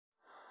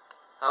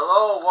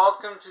Hello,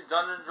 welcome to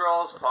Dungeon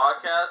Drawls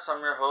Podcast.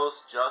 I'm your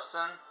host,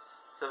 Justin.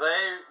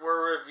 Today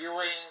we're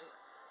reviewing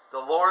The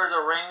Lord of the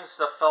Rings,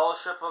 The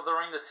Fellowship of the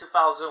Ring, the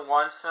 2001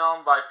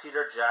 film by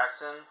Peter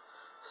Jackson,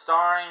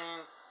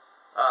 starring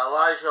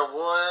Elijah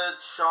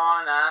Wood,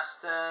 Sean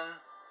Astin,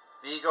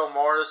 Viggo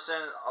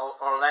Mortensen,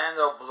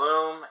 Orlando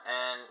Bloom,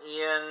 and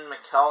Ian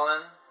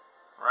McKellen,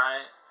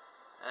 right?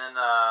 And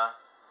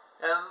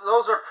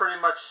those are pretty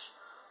much...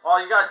 Oh,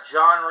 you got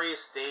John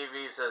Rhys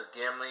Davies as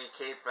Gimli,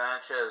 Kate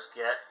Blanchett as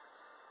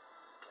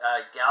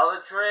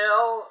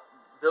Galadriel,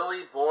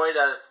 Billy Boyd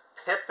as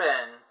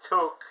Pippin,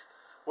 Took,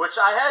 which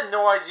I had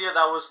no idea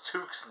that was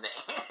Took's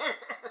name.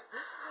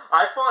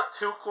 I thought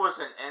Took was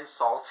an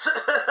insult.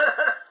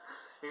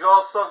 You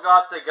also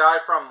got the guy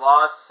from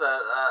Lost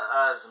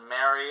as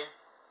Merry,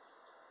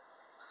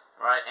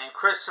 right? And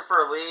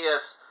Christopher Lee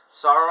as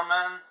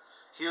Saruman,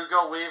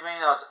 Hugo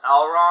Weaving as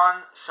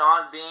Elrond,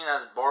 Sean Bean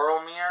as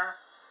Boromir,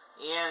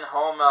 Ian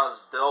Holm as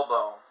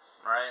Bilbo,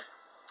 right?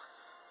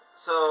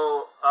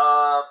 So,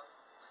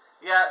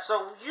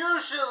 so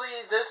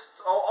usually this...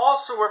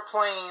 Also, we're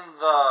playing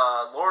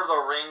the Lord of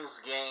the Rings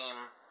game,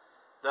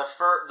 the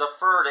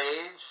Third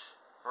Age,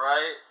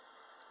 right?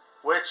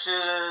 Which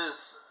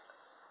is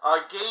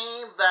a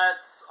game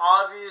that's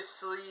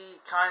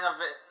obviously kind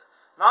of...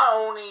 Not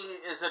only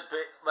is it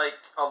like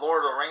a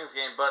Lord of the Rings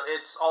game, but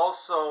it's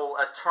also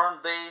a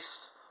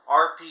turn-based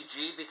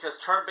RPG, because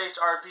turn-based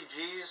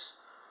RPGs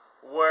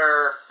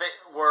were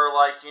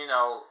like,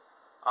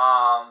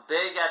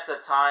 big at the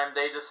time.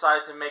 They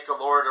decided to make a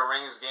Lord of the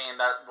Rings game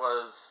that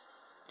was,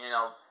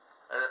 an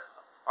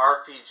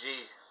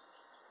RPG.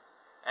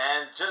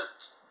 And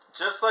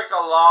just like a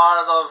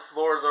lot of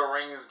Lord of the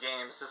Rings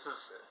games,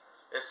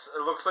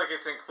 it looks like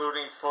it's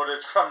including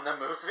footage from the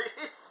movie.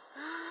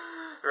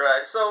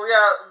 Right, so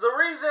yeah, the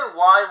reason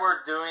why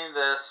we're doing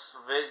this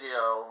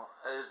video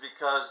is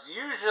because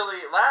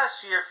usually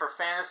last year for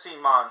Fantasy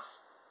Month,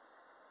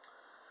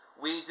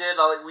 we did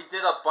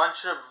a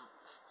bunch of...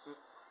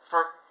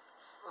 For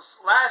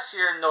last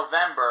year in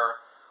November,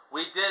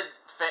 we did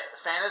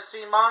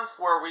Fantasy Month,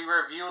 where we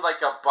reviewed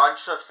like a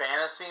bunch of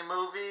fantasy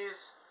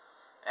movies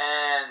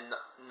and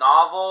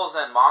novels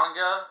and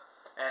manga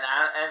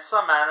and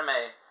some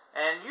anime.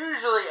 And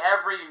usually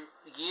every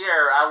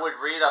year I would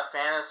read a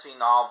fantasy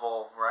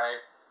novel,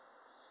 right?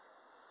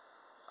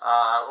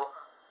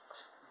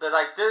 But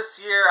like this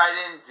year I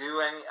didn't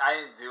do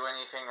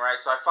anything, right?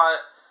 So I thought,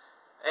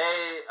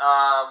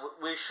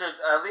 we should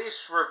at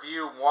least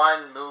review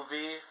one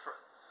movie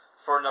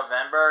for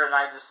November, and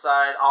I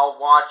decided I'll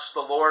watch The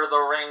Lord of the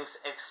Rings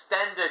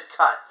extended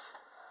cut,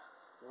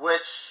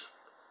 which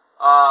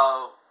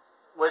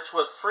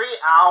was 3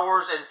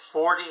 hours and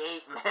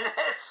 48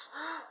 minutes,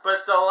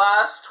 but the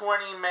last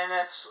 20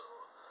 minutes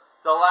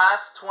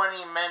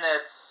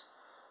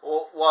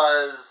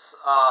was,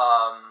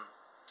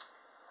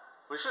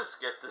 we should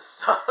skip this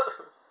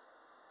stuff.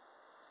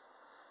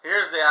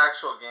 Here's the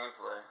actual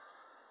gameplay.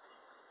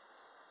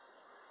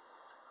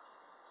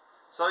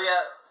 So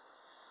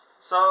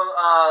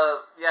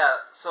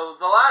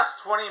the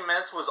last 20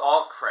 minutes was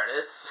all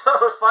credits. So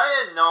if I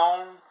had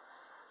known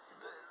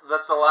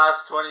that the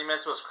last 20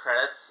 minutes was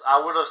credits, I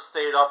would have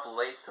stayed up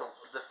late to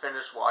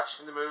finish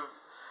watching the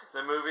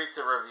movie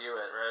to review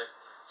it, right?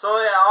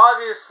 So yeah,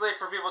 obviously,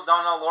 for people who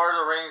don't know, Lord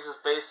of the Rings is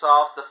based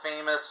off the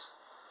famous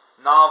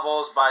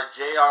novels by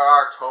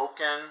J.R.R.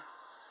 Tolkien,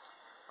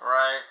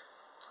 right?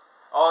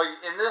 Oh,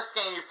 in this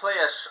game you play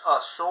a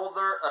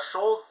soldier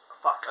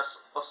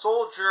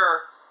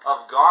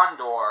of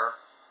Gondor,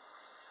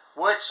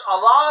 which a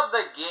lot of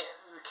the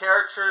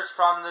characters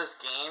from this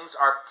games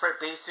are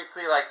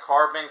basically like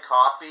carbon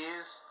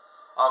copies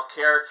of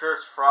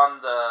characters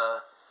from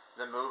the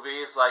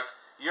movies. Like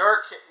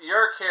your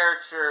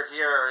character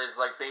here is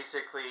like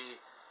basically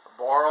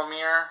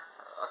Boromir,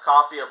 a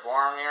copy of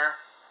Boromir,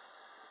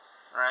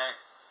 right?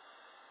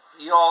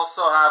 You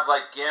also have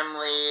like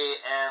Gimli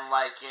and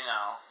like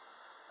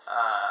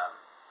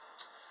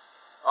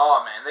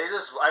oh man,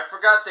 I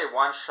forgot they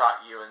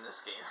one-shot you in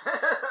this game.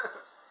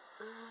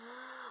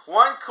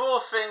 One cool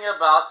thing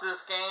about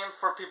this game,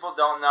 for people who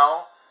don't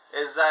know,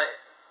 is that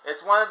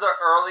it's one of the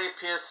early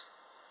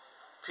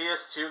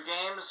PS2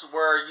 games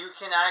where you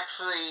can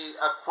actually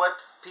equip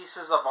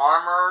pieces of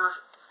armor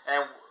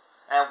and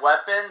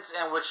weapons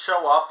and would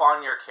show up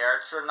on your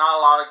character. Not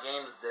a lot of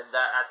games did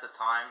that at the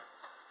time,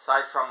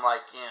 aside from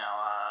like,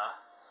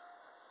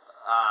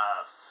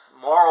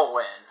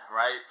 Morrowind,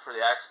 right, for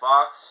the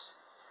Xbox.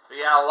 But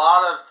yeah, a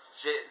lot of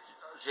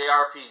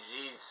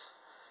JRPGs,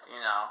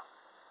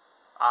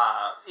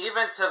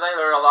 even today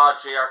there are a lot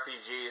of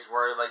JRPGs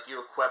where like you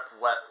equip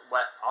wet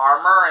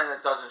armor and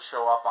it doesn't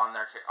show up on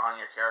your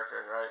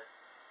character, right?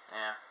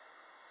 Yeah.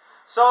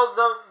 So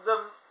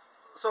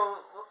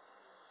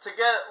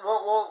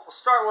we'll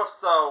start with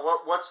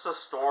what's the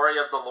story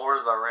of the Lord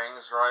of the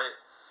Rings, right?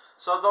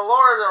 So the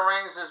Lord of the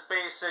Rings is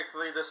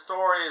basically,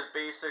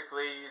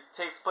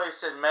 takes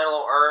place in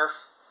Middle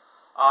Earth,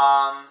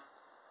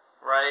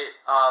 right?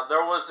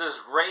 There was this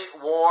great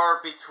war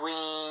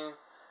between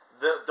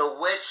the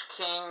Witch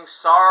King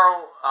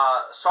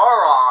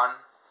Sauron,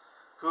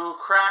 who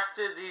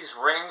crafted these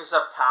rings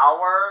of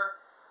power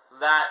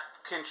that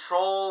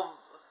control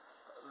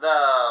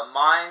the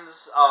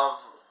minds of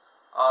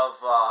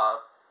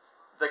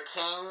the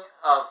King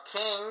of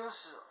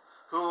Kings,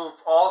 who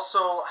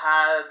also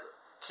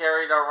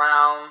carried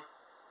around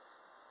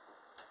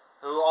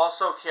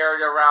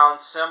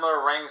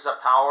similar rings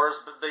of powers,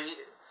 but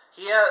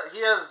he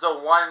has the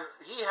one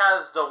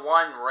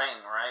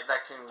ring, right,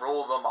 that can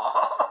rule them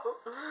all.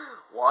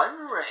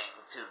 One ring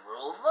to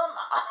rule them all.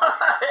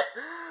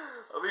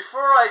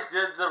 Before I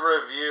did the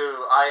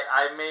review,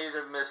 I made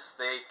a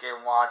mistake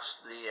and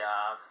watched the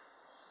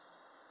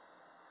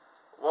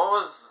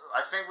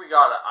I think we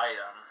got an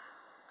item.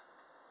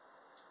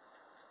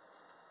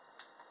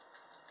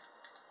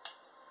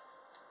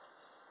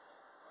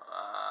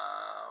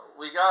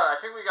 I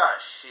think we got a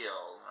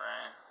shield,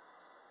 right?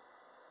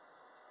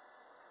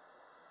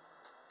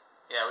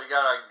 Yeah, we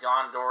got a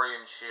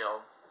Gondorian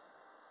shield.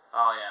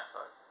 Oh yeah,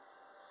 fuck.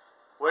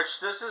 Which,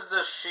 this is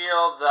the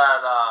shield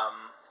that,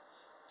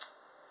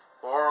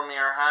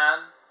 Boromir had.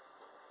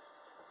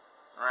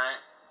 Right?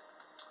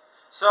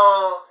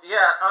 So,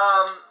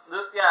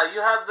 yeah,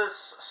 you have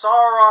this,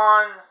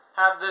 Sauron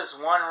had this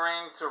one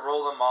ring to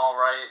rule them all,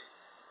 right?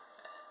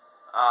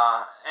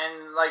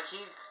 And, like,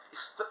 he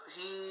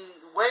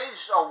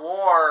waged a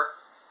war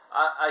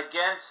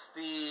against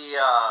the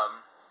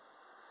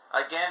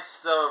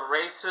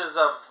races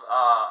of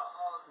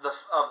the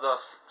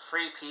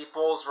free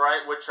peoples,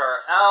 right, which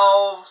are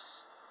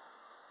elves,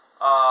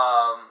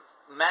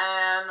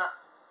 men,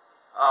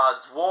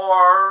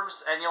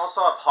 dwarves, and you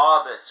also have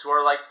hobbits, who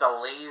are like the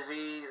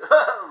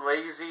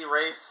lazy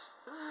race,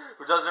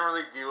 who doesn't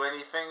really do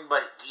anything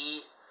but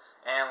eat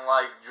and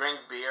like drink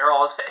beer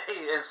all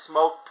day and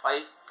smoke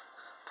pipe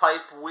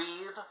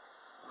weed.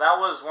 That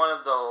was one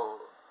of the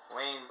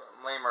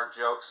lamer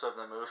jokes of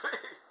the movie.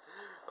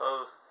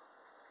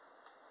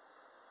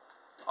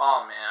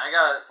 Oh man,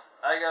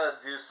 I gotta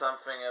do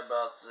something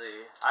about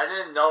I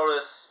didn't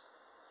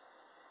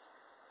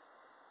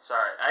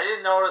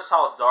notice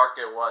how dark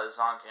it was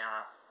on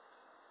camera.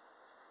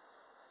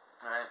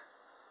 Right?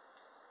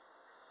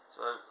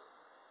 So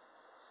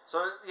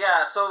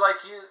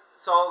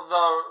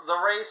the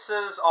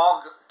races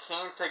all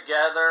came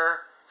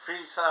together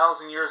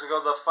 3,000 years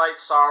ago to fight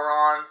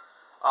Sauron.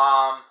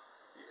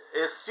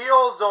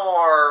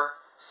 Isildur,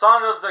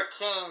 son of the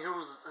king,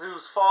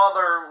 whose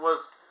father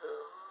was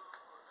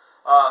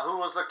who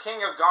was the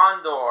king of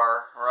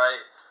Gondor,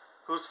 right?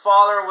 Whose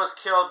father was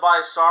killed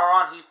by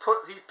Sauron. He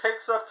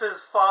picks up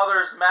his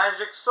father's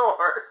magic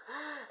sword,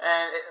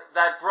 and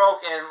that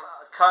broke, and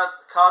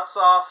cuts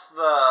off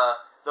the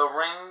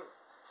ring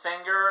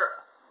finger,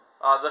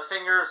 the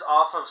fingers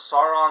off of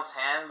Sauron's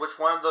hand, which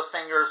one of the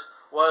fingers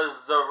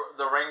was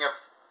the ring of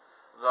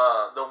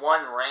the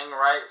one ring,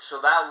 right? So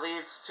that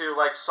leads to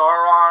like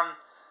Sauron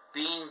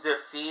being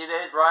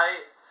defeated,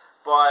 right?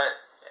 But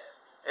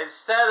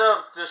instead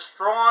of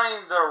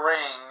destroying the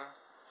ring,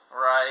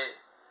 right,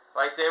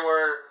 like they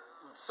were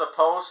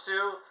supposed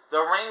to, the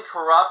ring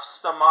corrupts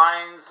the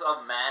minds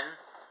of men,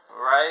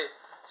 right?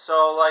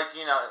 So, like,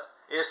 you know,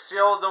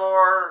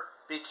 Isildur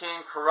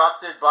became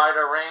corrupted by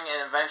the ring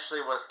and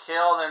eventually was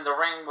killed, and the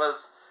ring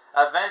was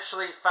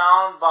eventually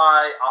found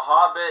by a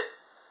hobbit.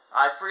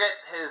 I forget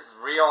his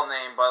real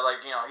name, but,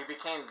 like, you know, he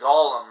became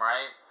Gollum,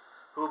 right?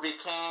 Who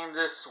became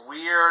this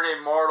weird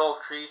immortal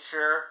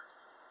creature,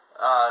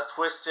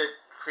 twisted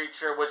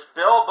creature, which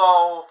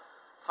Bilbo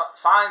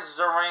finds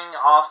the ring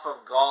off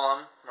of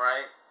Gollum,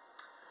 right?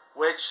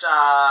 Which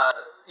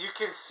you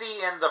can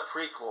see in the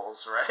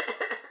prequels, right?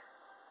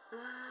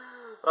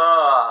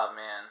 Oh,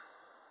 man.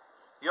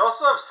 You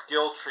also have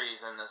skill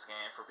trees in this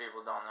game, for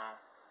people who don't know.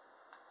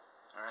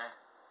 Alright?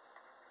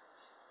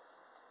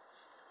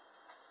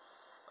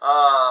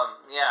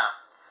 Yeah.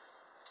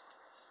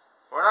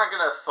 We're not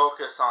gonna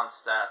focus on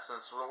stats,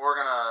 since we're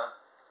gonna,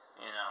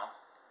 you know...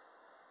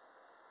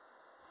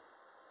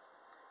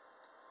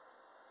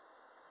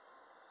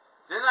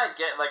 Didn't I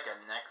get, like, a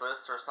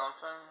necklace or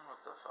something?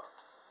 What the fuck?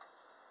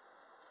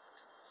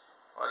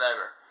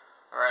 Whatever.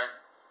 Alright.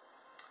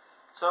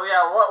 So,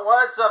 yeah,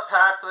 what's up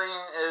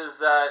happening is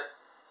that,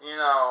 you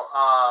know,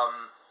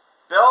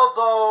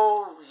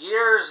 Bilbo,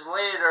 years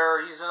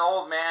later, he's an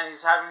old man,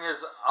 he's having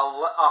his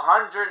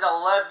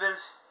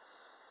 111th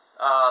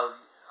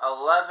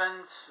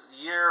 11th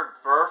year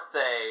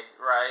birthday,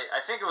 right?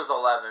 I think it was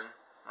 11,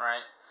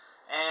 right?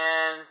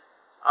 And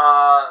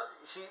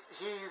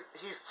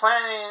he's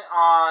planning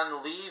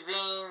on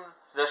leaving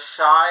the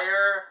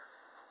Shire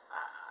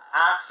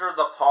after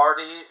the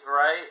party,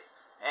 right?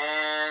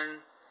 And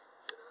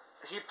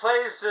he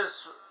plays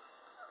this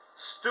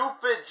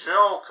stupid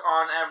joke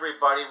on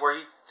everybody where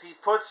he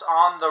puts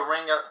on the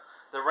ring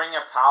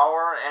of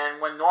power,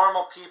 and when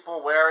normal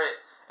people wear it,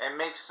 it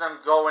makes them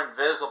go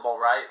invisible,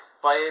 right?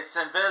 But it's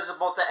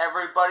invisible to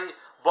everybody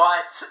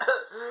but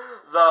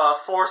the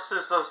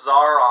forces of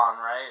Sauron,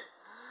 right?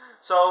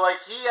 So, like,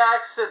 he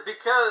acts it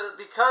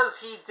because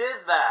he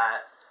did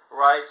that,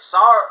 right?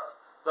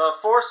 the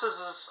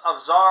forces of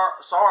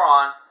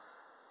Sauron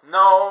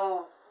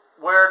know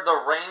where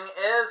the ring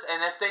is,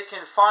 and if they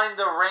can find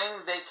the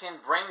ring, they can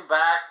bring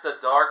back the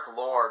Dark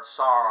Lord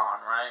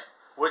Sauron, right?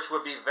 Which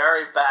would be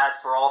very bad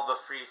for all the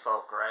free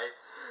folk, right?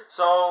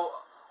 So,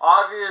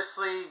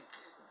 obviously,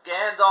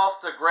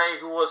 Gandalf the Grey,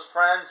 who was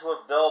friends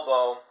with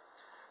Bilbo,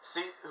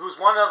 who's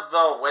one of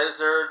the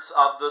wizards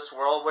of this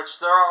world, which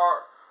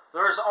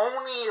there's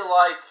only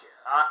like,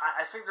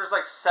 I think there's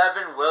like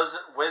 7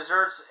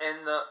 wizards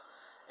in the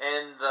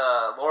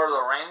Lord of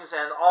the Rings,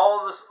 and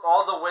all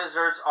the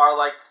wizards are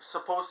like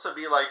supposed to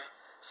be like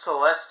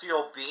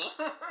celestial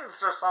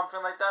beings or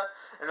something like that,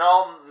 and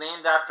all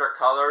named after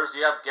colors.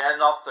 You have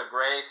Gandalf the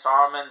Grey,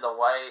 Saruman the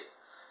White,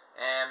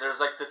 and there's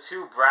like the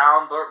 2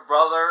 brown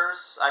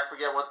brothers. I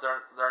forget what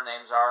their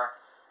names are,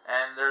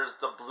 and there's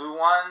the blue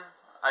one,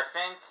 I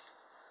think,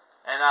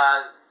 and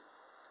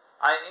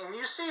and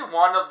you see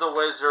one of the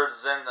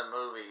wizards in the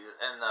movie,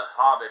 in the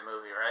Hobbit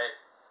movie, right?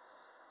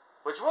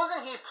 Which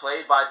wasn't he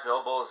played by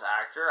Bilbo's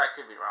actor? I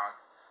could be wrong.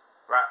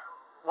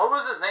 What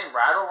was his name?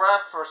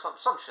 Rattleref or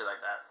some shit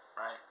like that,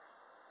 right?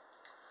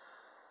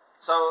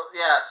 So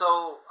yeah,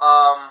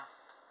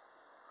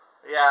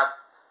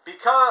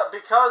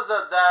 because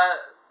of that,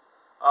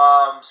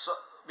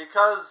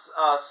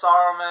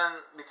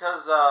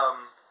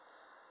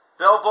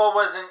 Bilbo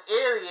was an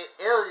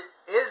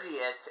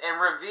idiot and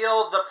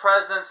revealed the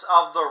presence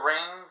of the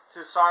ring to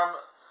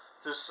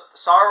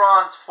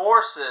Sauron's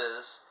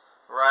forces,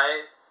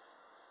 right?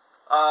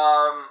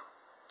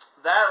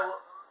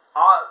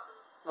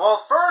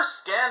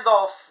 First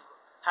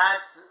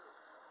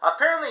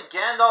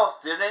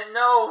Gandalf didn't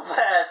know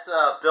that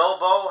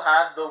Bilbo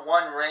had the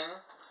one ring,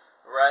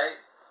 right?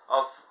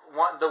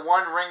 The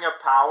one ring of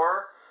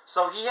power.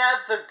 So he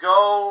had to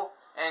go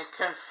and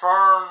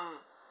confirm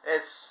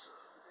its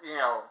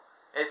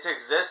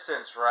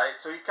existence, right?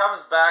 So he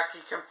comes back,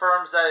 he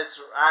confirms that it's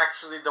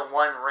actually the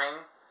one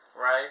ring,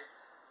 right?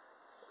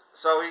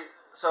 So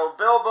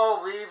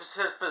Bilbo leaves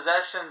his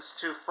possessions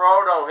to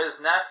Frodo, his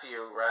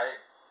nephew, right?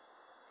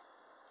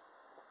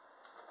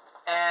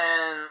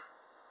 And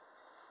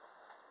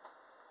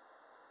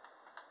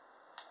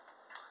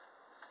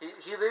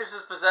he leaves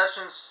his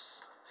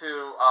possessions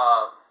to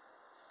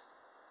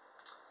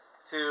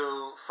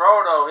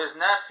Frodo, his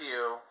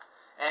nephew,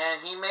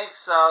 and he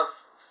makes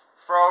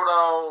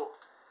Frodo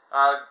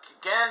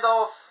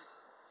Gandalf,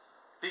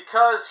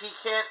 because he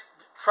can't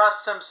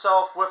trust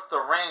himself with the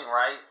ring,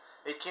 right?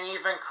 It can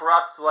even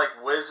corrupt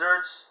like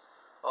wizards.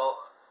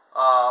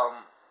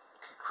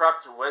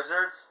 Corrupt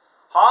wizards.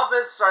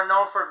 Hobbits are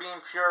known for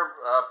being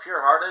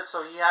pure-hearted,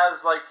 so he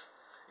has like,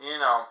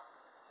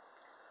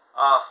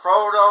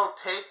 Frodo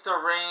take the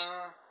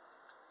ring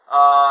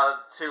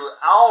to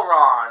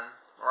Elrond,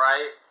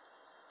 right?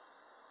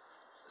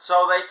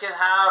 So they can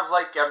have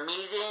like a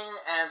meeting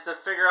and to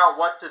figure out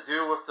what to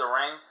do with the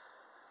ring.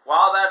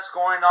 While that's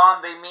going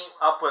on, they meet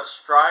up with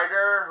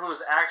Strider,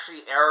 who's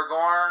actually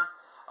Aragorn,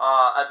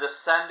 a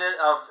descendant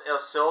of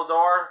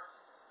Isildur,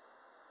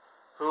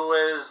 who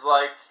is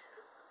like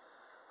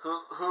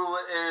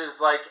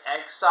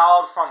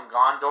exiled from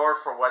Gondor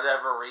for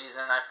whatever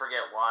reason. I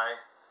forget why.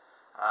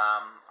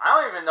 I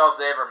don't even know if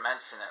they ever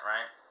mention it,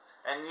 right?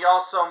 And you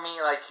also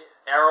meet like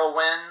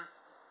Arwen,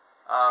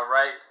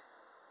 right?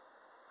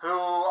 Who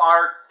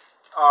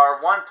are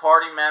one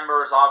party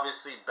members,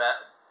 obviously,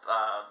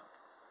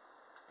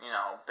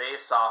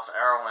 based off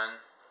Arwen,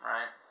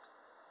 right?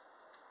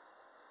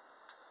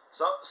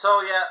 So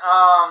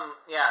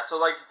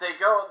like they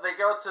go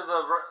to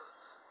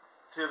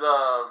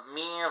the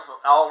meeting of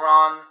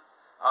Elrond.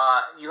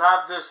 You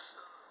have this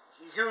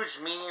huge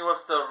meeting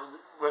with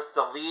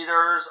the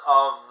leaders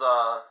of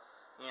the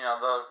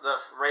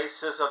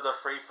races of the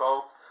free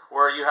folk,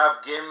 where you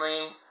have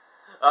Gimli.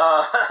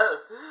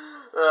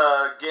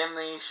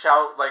 Gimli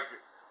shout like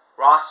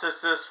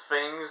racist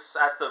things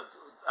at the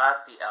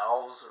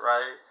elves,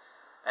 right?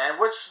 And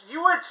which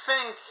you would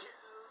think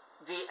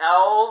the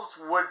elves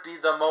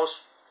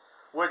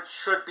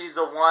should be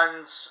the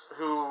ones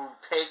who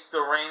take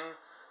the ring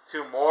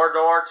to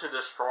Mordor to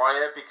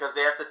destroy it, because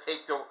they have to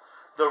take the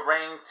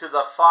ring to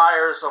the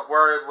fires of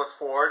where it was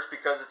forged,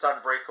 because it's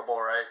unbreakable,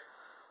 right?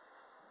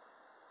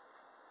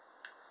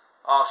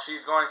 Oh,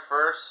 she's going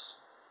first.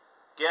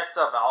 Gift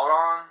of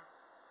Elrond.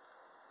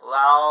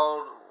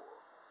 Loud.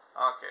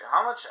 Okay,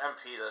 how much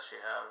MP does she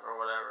have, or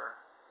whatever?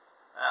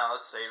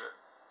 Let's save it.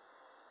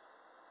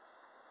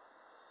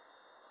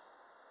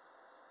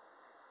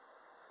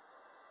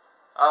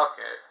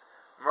 Okay.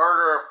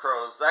 Murder of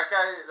Crows. That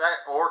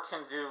orc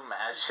can do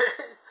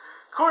magic.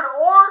 Could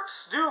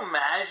orcs do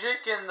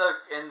magic in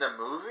the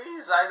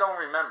movies? I don't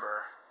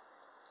remember.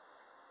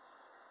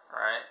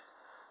 Right.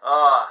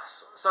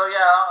 So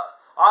yeah.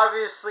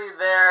 Obviously,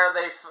 there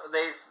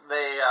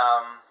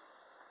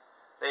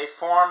they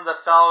formed the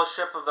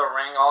Fellowship of the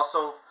Ring.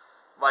 Also,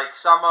 like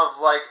some of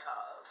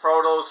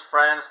Frodo's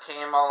friends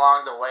came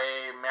along the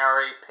way.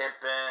 Merry,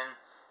 Pippin,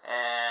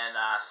 and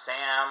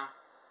Sam.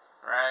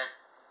 Right.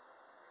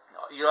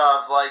 You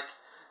have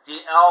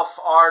the elf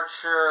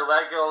archer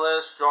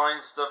Legolas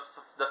joins the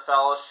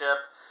Fellowship.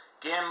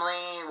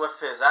 Gimli with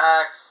his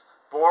axe.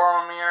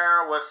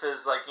 Boromir with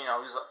his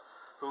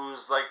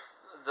who's like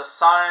the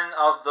son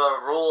of the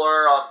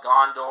ruler of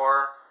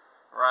Gondor,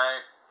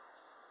 right?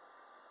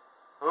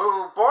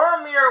 Who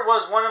Boromir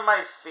was one of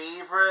my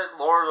favorite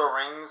Lord of the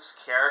Rings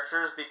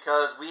characters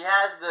because we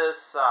had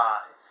this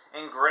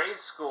in grade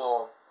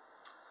school,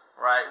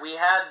 right? We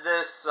had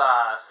this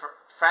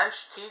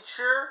French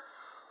teacher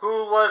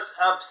who was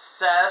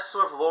obsessed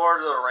with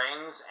Lord of the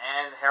Rings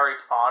and Harry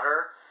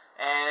Potter,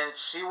 and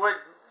she would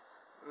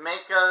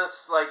make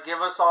us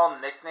give us all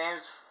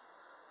nicknames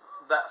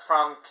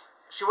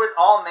she would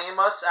all name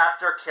us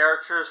after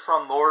characters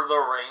from Lord of the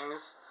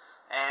Rings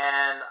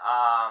and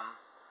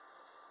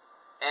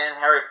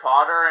Harry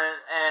Potter,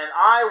 and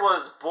I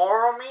was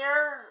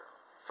Boromir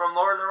from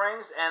Lord of the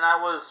Rings, and I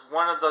was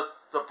one of the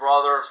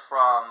brothers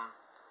from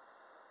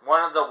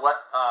one of the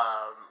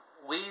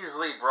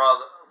Weasley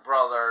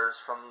brothers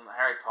from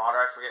Harry Potter.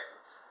 I forget.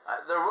 I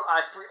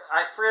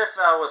forget if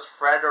I was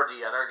Fred or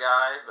the other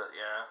guy, but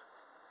yeah,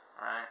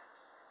 right.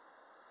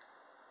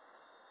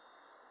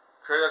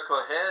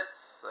 Critical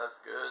hits. That's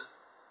good.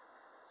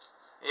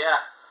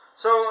 Yeah.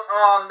 So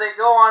they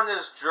go on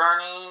this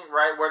journey,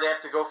 right, where they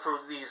have to go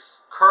through these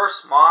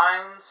cursed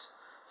mines,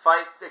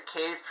 fight the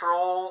cave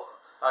troll,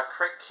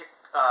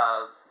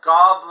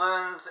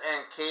 goblins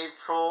and cave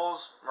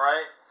trolls,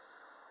 right?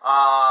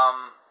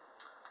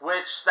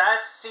 Which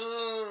that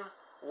scene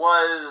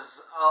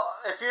was,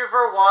 if you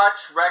ever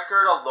watched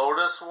Record of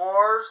Lotus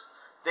Wars,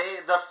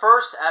 the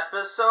first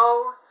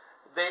episode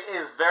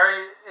is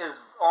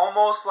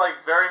almost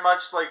very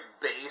much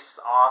based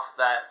off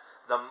that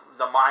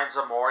the Mines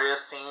of Moria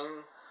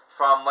scene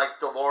from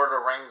the Lord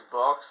of the Rings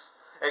books,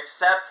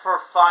 except for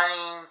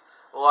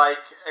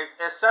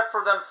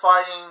them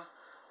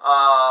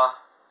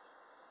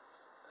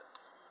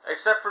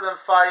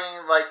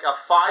fighting a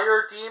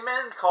fire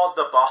demon called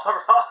the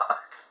Balrog,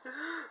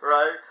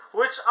 right?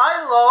 Which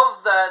I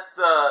love that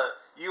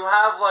you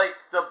have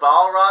the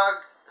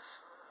Balrog.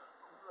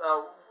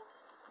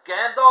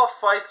 Gandalf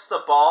fights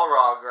the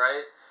Balrog,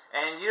 right?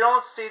 And you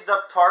don't see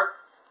the part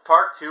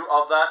 2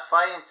 of that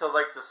fight until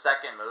the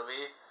second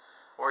movie,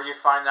 where you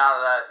find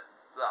out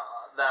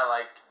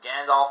that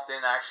Gandalf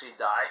didn't actually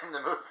die in the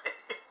movie,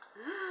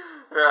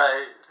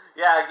 right?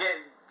 Yeah,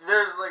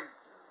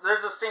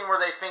 there's a scene where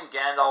they think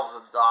Gandalf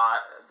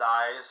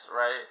dies,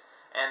 right?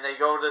 And they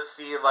go to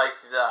see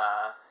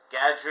the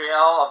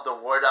Gadriel of the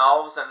Wood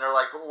Elves, and they're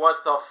like,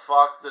 "What the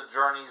fuck?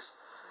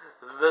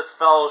 This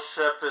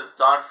fellowship is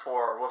done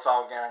for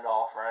without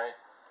Gandalf," right?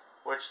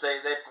 Which they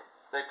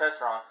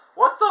pester on.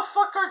 What the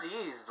fuck are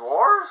these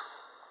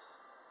dwarves?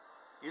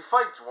 You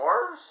fight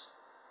dwarves?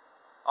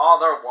 Oh,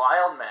 they're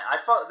wild man. I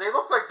thought they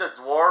look like the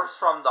dwarves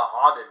from the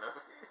Hobbit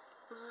movies.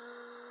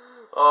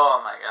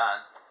 Oh my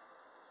god.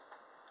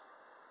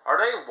 Are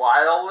they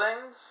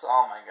wildlings?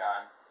 Oh my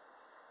god.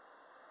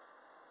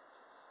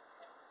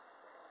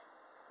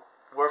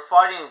 We're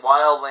fighting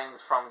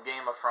wildlings from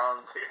Game of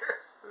Thrones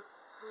here.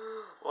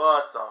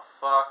 What the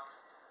fuck?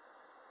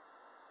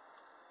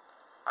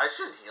 I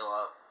should heal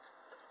up.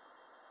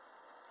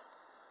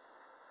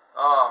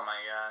 Oh my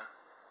god.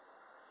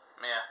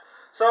 Yeah.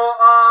 So,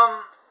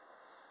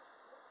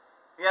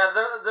 yeah,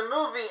 the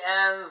movie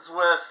ends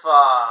with,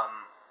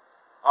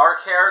 our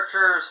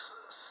characters,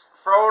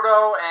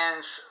 Frodo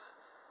and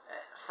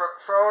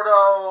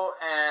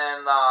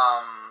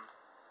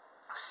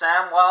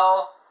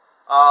Samwell,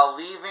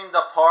 leaving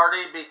the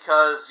party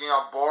because,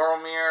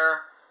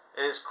 Boromir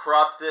is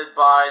corrupted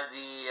by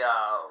the,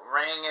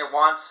 ring and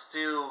wants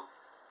to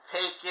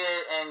take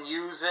it and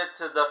use it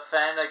to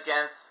defend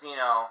against,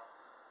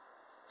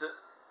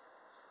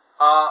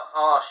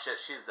 oh shit,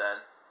 she's dead.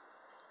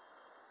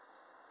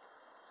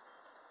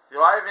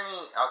 Do I have any?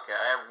 Okay,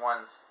 I have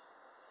one.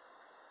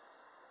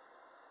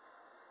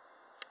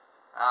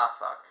 Ah,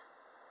 fuck.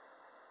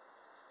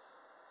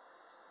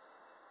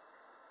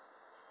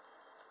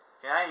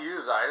 Can I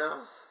use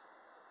items?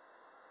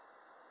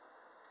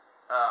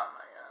 Oh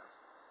my god.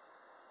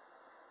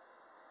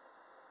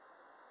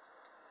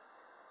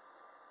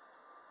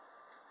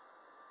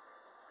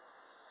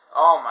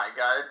 Oh my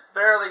god, it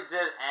barely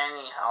did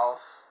any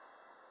health.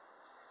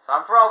 So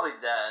I'm probably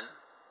dead.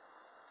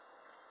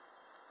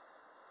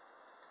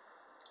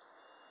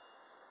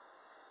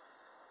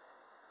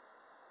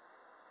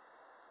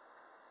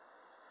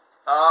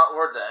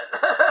 We're dead.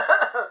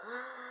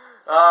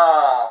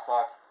 Ah,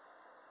 fuck.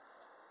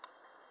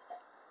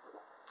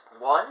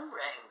 One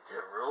ring to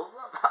rule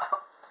them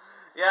out.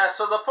 Yeah,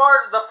 so the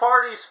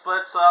party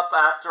splits up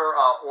after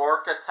a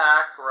orc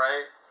attack,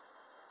 right?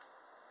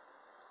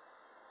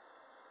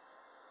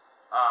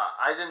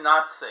 I did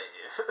not save.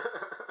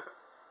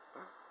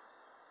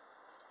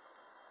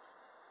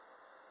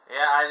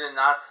 Yeah, I did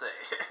not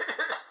save.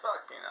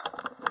 Fucking hell.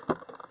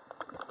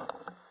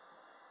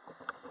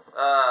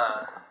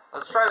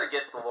 Let's try to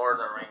get the Lord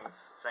of the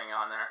Rings thing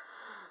on there.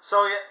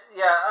 So,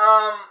 yeah,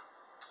 I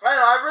don't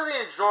know, I really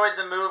enjoyed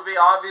the movie.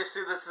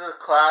 Obviously, this is a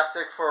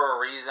classic for a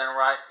reason,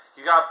 right?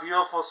 You got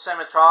beautiful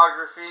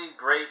cinematography,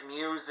 great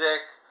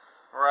music,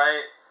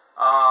 right?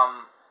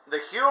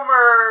 The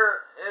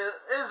humor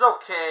is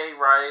okay,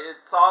 right?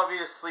 It's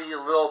obviously a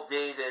little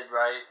dated,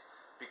 right?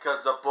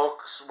 Because the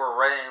books were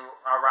written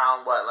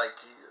around, what, like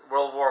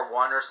World War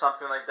I or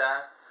something like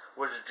that?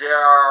 Which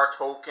J.R.R.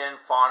 Tolkien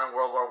fought in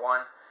World War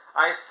I.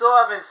 I still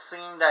haven't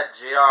seen that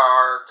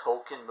J.R.R.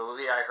 Tolkien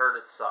movie. I heard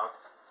it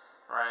sucked,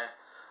 right?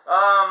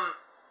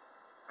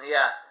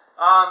 Yeah.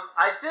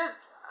 I did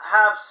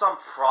have some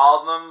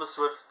problems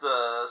with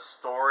the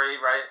story,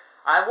 right?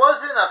 I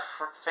wasn't a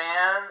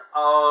fan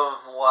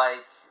of,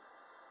 like,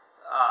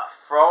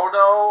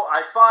 Frodo.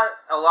 I thought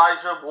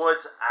Elijah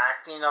Wood's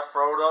acting of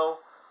Frodo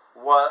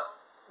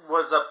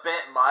was a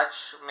bit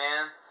much,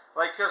 man.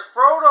 Like, because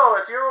Frodo,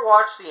 if you ever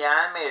watched the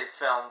animated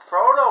film,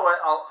 Frodo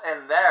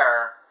in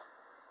there,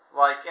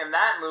 like, in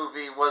that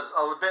movie, was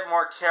a little bit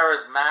more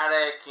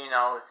charismatic, you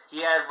know.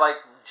 He had, like,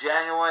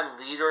 genuine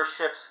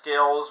leadership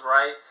skills,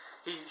 right?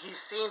 He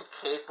seemed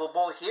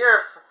capable.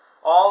 Here,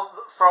 all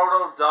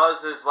Frodo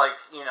does is, like,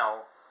 you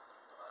know,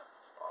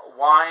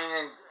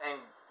 whine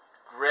and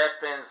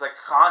grip, and it's like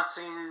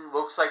constantly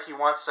looks like he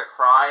wants to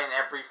cry in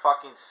every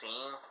fucking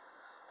scene.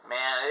 Man,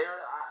 I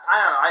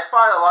don't know. I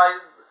thought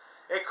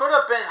it could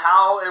have been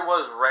how it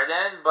was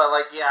written, but,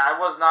 like, yeah, I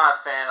was not a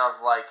fan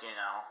of, like, you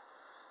know,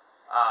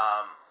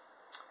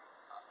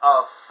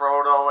 of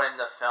Frodo in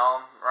the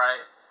film,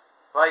 right?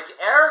 Like,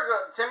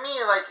 to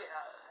me, like,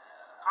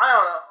 I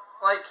don't know.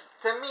 Like,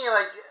 to me,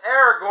 like,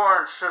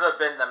 Aragorn should have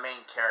been the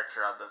main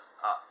character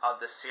of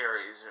the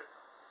series,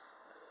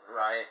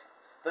 right?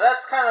 But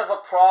that's kind of a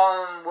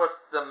problem with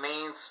the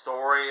main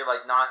story,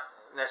 like, not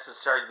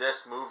necessarily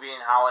this movie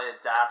and how it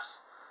adapts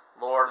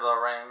Lord of the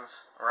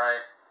Rings,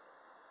 right?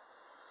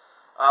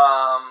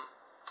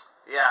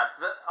 Yeah.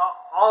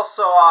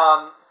 Also,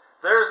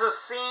 there's a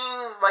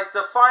scene, like,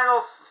 the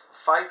final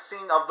fight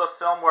scene of the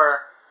film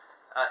where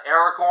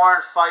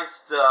Aragorn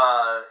fights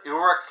the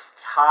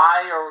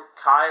Uruk-hai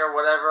or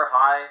whatever,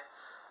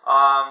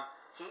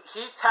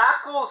 he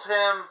tackles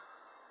him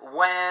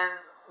when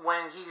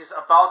he's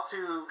about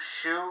to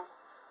shoot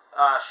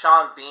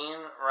Sean Bean,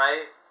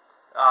 right?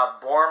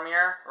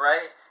 Boromir,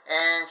 right?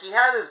 And he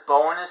had his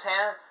bow in his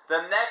hand.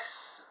 The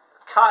next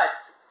cut,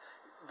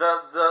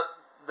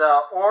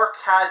 the orc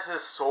has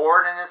his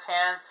sword in his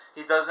hand.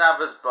 He doesn't have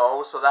his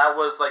bow, so that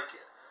was like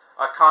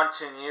a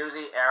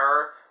continuity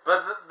error.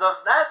 But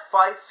that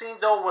fight scene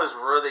though was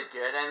really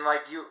good, and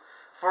like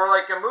for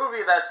like a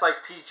movie that's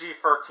like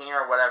PG-13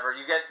 or whatever,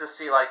 you get to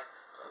see like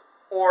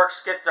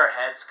orcs get their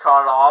heads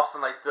cut off,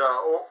 and like the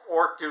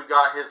orc dude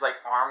got his like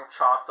arm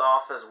chopped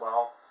off as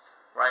well,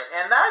 right?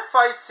 And that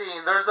fight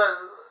scene, there's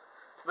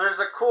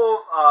a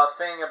cool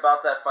thing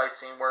about that fight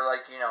scene where,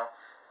 like, you know,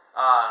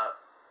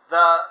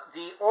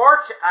 the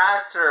orc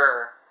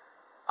actor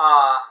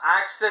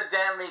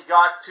accidentally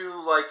got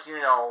to, like, you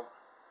know,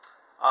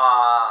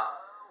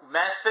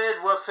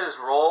 method with his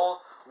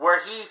role where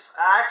he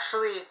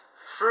actually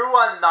threw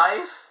a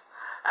knife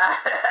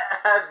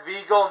at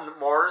Viggo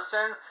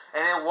Mortensen,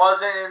 and it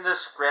wasn't in the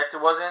script,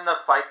 it wasn't in the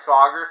fight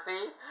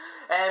choreography,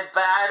 and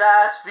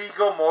badass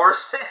Viggo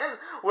Mortensen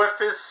with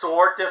his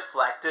sword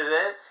deflected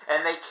it,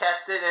 and they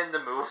kept it in the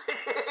movie.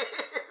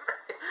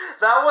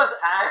 That was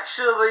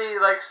actually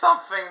like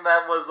something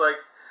that was like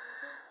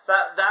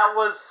that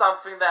was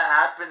something that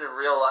happened in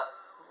real life.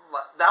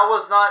 That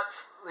was not,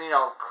 you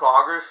know,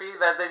 choreography.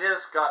 That they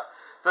just got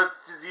the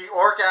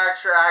orc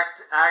actor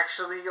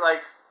actually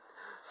like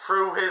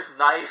threw his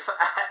knife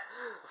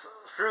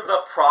threw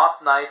the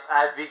prop knife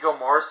at Viggo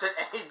Mortensen,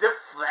 and he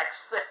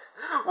deflects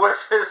it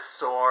with his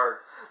sword.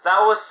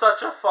 That was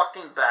such a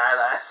fucking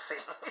badass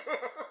scene.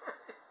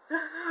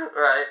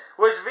 Right?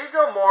 Which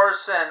Viggo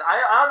Mortensen, I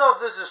don't know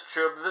if this is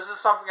true, but this is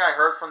something I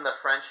heard from the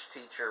French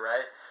teacher,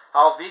 right?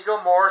 How Viggo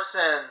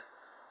Mortensen,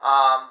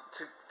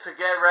 to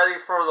get ready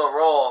for the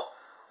role,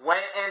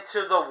 went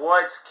into the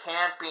woods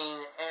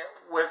camping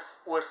with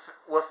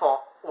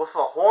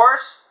a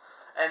horse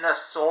and a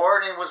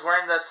sword, and was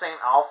wearing that same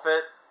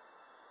outfit,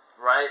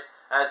 right,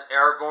 as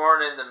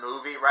Aragorn in the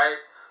movie, right?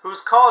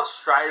 Who's called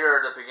Strider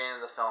at the beginning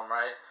of the film,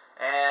 right?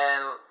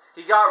 And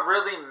he got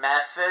really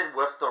method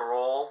with the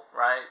role,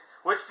 right?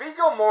 Which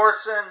Viggo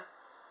Mortensen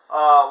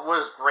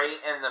was great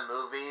in the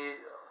movie.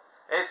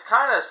 It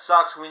kind of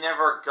sucks we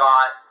never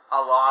got a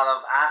lot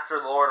of, after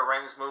the Lord of the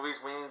Rings movies,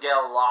 we didn't get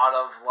a lot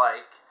of,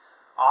 like,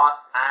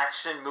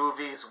 action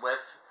movies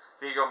with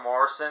Viggo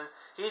Mortensen.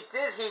 He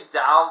did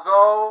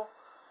Hidalgo,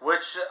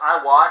 which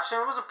I watched,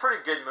 and it was a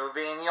pretty good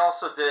movie. And he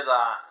also did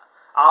A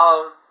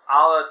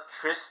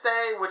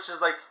Triste, which is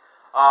like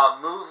a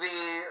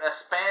movie, a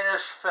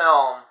Spanish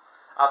film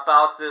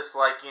about this,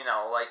 like, you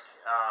know, like,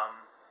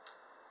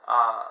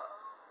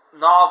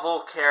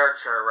 novel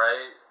character,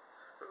 right?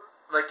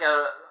 Like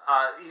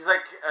he's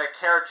like a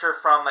character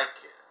from like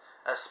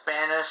a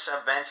Spanish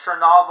adventure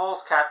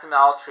novels, Captain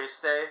Al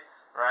Triste,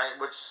 right?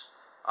 Which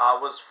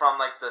was from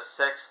like the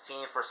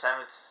 16th or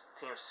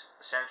 17th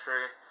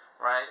century,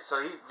 right?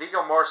 So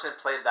Viggo Mortensen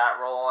played that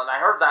role, and I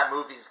heard that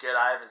movie's good.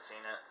 I haven't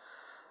seen it,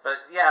 But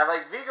yeah,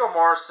 like Viggo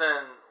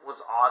Mortensen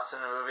was awesome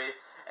in the movie.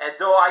 And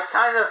though I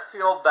kind of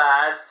feel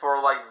bad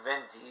for like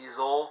Vin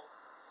Diesel,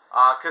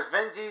 because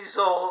Vin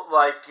Diesel,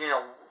 like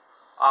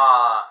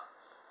uh,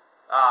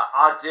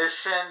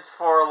 auditioned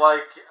for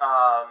like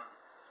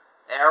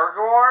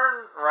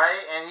Aragorn,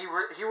 right? And he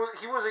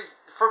was a,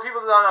 for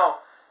people that don't know,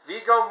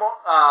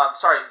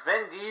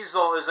 Vin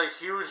Diesel is a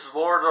huge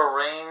Lord of the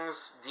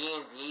Rings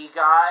D&D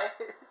guy.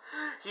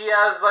 He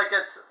has like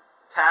a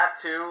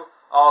tattoo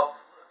of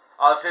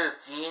his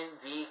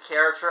D&D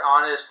character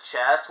on his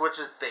chest, which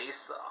is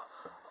based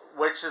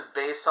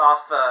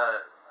off.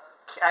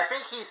 I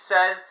think he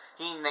said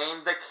he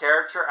named the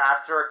character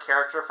after a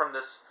character from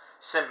this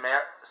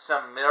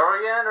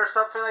Cimmerian or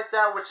something like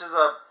that, which is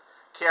a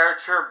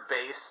character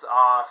based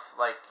off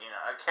like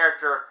a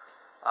character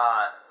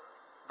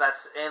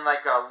that's in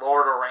like a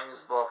Lord of the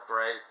Rings book,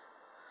 right?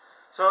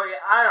 So yeah,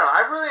 I don't know.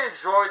 I really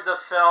enjoyed the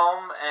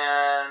film,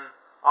 and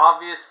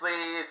obviously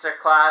it's a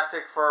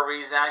classic for a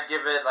reason. I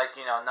give it like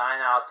 9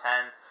 out of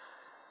 10.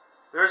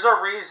 There's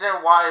a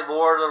reason why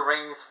Lord of the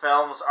Rings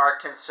films are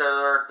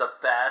considered the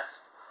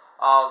best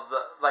of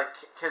the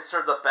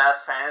considered the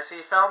best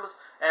fantasy films,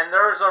 and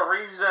there's a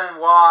reason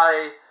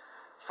why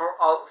for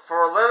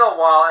a little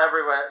while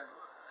everywhere.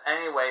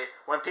 Anyway,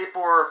 when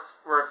people were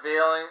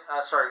revealing,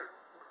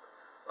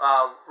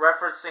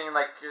 referencing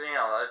like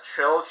a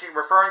trilogy,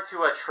 referring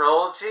to a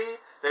trilogy,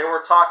 they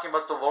were talking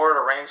about the Lord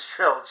of the Rings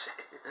trilogy,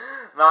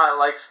 not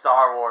like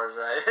Star Wars,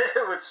 right?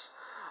 Which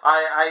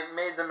I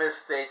made the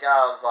mistake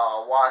of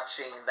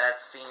watching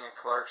that scene in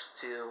Clerks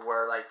 2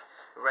 where like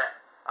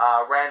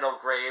Randall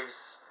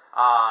Graves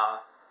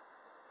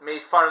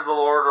made fun of the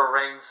Lord of the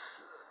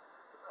Rings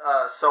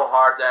so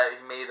hard that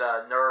he made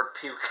a nerd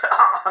puke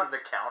on the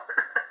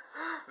counter.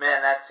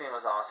 Man, that scene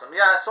was awesome.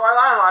 Yeah, so I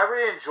don't know. I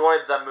really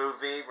enjoyed the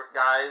movie,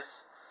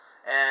 guys.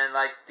 And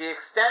like the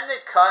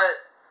extended cut,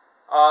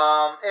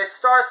 it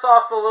starts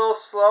off a little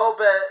slow,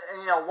 but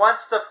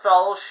once the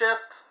Fellowship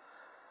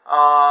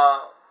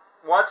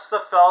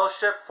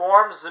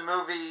forms, the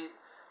movie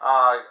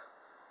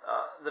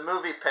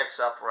picks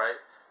up, right?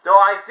 Though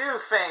I do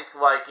think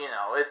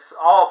it's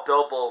all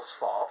Bilbo's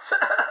fault,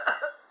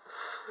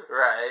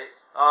 right?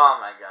 Oh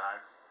my god.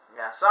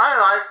 Yeah, so I don't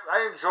know,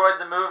 I enjoyed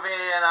the movie,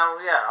 and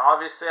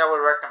obviously I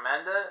would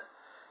recommend it.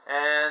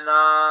 And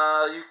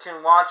you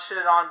can watch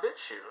it on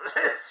BitChute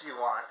if you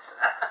want.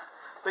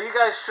 But you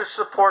guys should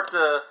support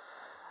the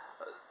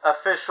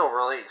official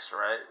release,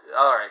 right?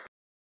 Alright.